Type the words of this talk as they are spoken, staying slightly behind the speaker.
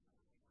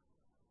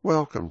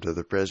Welcome to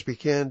the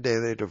Presbycan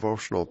Daily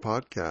Devotional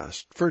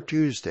Podcast for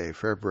Tuesday,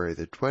 February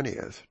the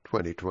 20th,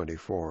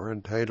 2024,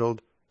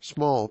 entitled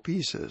Small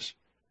Pieces,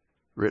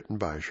 written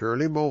by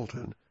Shirley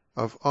Moulton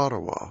of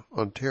Ottawa,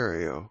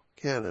 Ontario,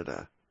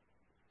 Canada.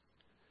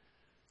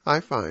 I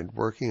find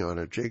working on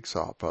a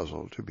jigsaw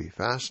puzzle to be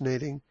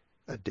fascinating,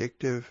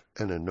 addictive,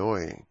 and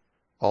annoying,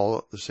 all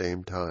at the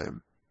same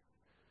time.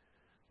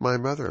 My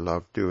mother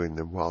loved doing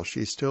them while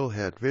she still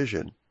had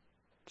vision,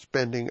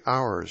 spending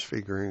hours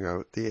figuring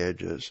out the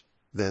edges,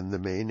 then the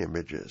main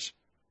images.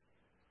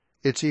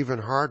 It's even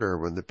harder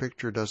when the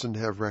picture doesn't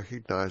have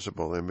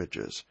recognizable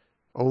images,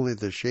 only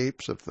the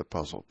shapes of the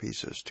puzzle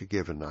pieces to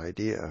give an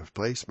idea of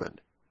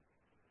placement.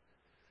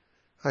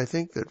 I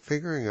think that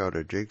figuring out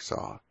a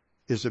jigsaw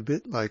is a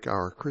bit like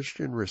our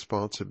Christian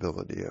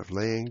responsibility of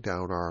laying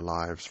down our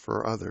lives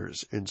for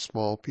others in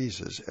small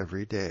pieces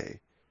every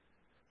day,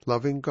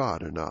 loving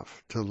God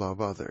enough to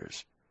love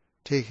others,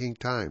 taking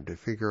time to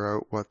figure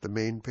out what the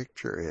main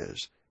picture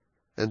is,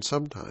 and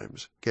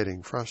sometimes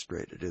getting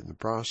frustrated in the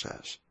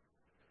process.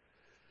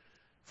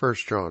 1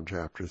 John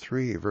chapter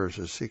 3,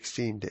 verses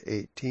 16 to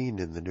 18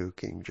 in the New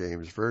King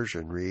James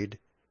Version read,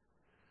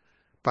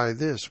 "By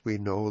this we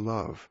know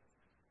love,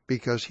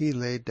 because he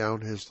laid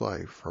down his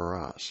life for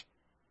us.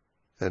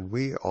 And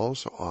we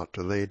also ought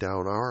to lay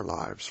down our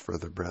lives for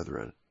the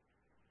brethren.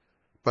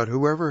 But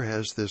whoever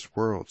has this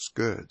world's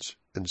goods,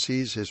 and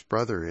sees his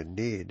brother in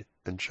need,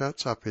 and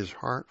shuts up his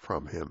heart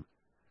from him,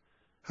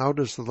 how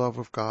does the love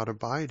of God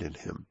abide in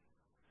him?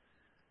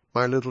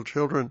 My little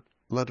children,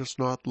 let us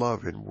not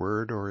love in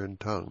word or in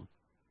tongue,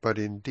 but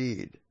in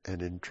deed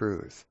and in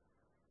truth."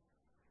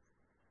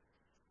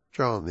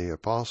 John the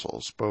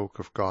Apostle spoke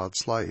of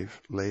God's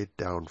life laid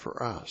down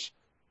for us,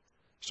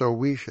 so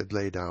we should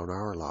lay down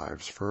our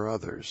lives for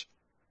others.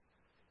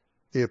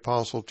 The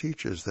Apostle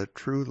teaches that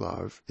true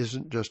love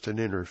isn't just an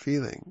inner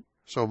feeling,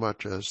 so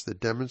much as the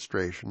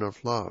demonstration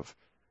of love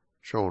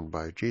shown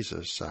by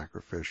Jesus'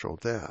 sacrificial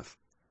death.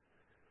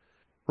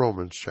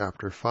 Romans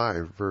chapter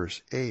 5,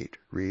 verse 8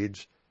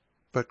 reads,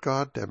 "But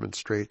God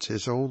demonstrates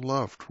his own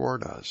love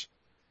toward us,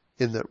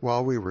 in that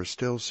while we were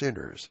still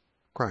sinners,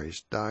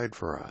 Christ died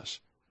for us."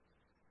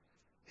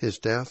 His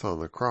death on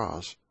the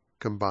cross,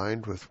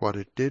 combined with what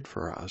it did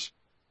for us,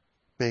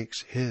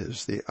 makes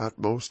his the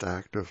utmost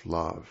act of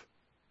love.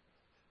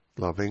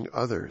 Loving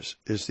others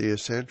is the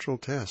essential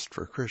test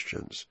for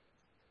Christians,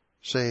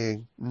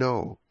 saying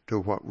no to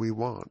what we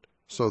want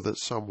so that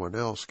someone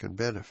else can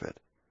benefit.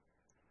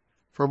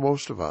 For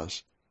most of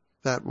us,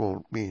 that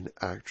won't mean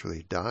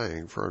actually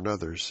dying for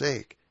another's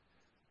sake,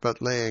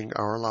 but laying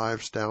our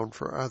lives down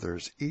for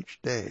others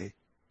each day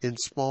in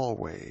small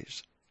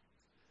ways.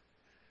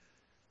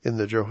 In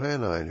the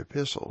Johannine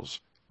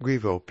Epistles,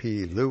 Greville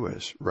P.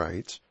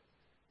 writes,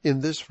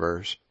 "In this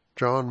verse,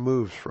 John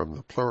moves from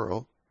the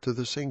plural to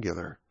the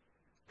singular,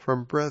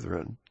 from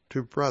brethren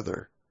to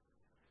brother.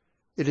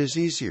 It is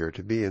easier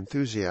to be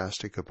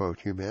enthusiastic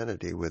about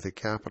humanity with a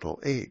capital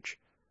H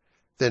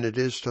than it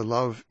is to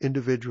love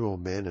individual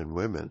men and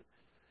women,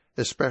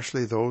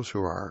 especially those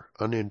who are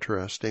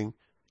uninteresting,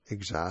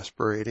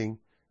 exasperating,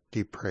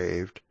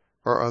 depraved,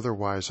 or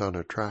otherwise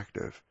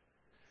unattractive.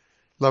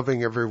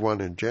 Loving everyone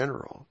in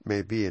general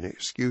may be an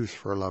excuse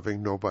for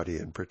loving nobody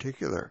in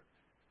particular.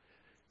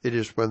 It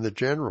is when the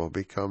general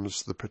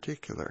becomes the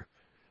particular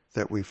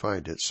that we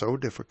find it so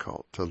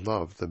difficult to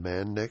love the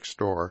man next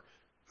door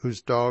whose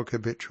dog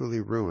habitually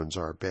ruins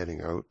our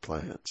bedding out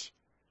plants."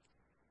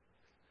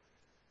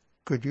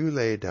 Could you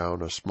lay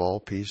down a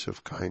small piece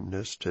of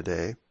kindness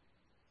today?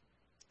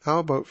 How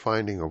about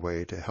finding a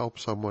way to help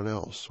someone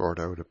else sort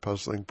out a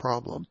puzzling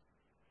problem?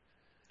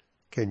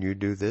 Can you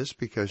do this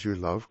because you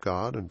love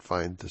God and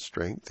find the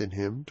strength in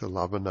him to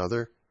love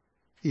another,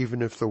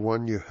 even if the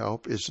one you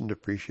help isn't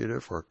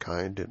appreciative or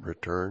kind in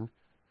return,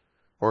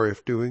 or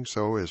if doing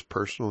so is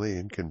personally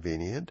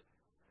inconvenient?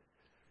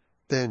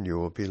 Then you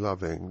will be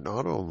loving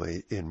not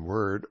only in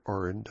word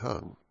or in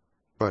tongue,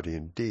 but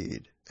in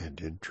deed and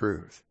in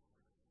truth.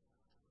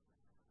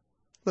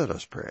 Let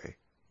us pray.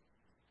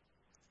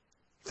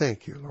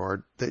 Thank you,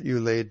 Lord, that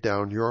you laid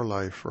down your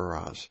life for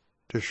us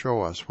to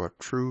show us what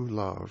true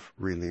love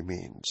really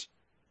means.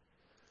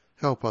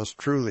 Help us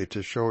truly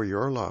to show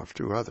your love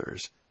to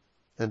others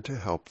and to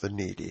help the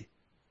needy.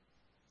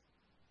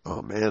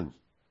 Amen.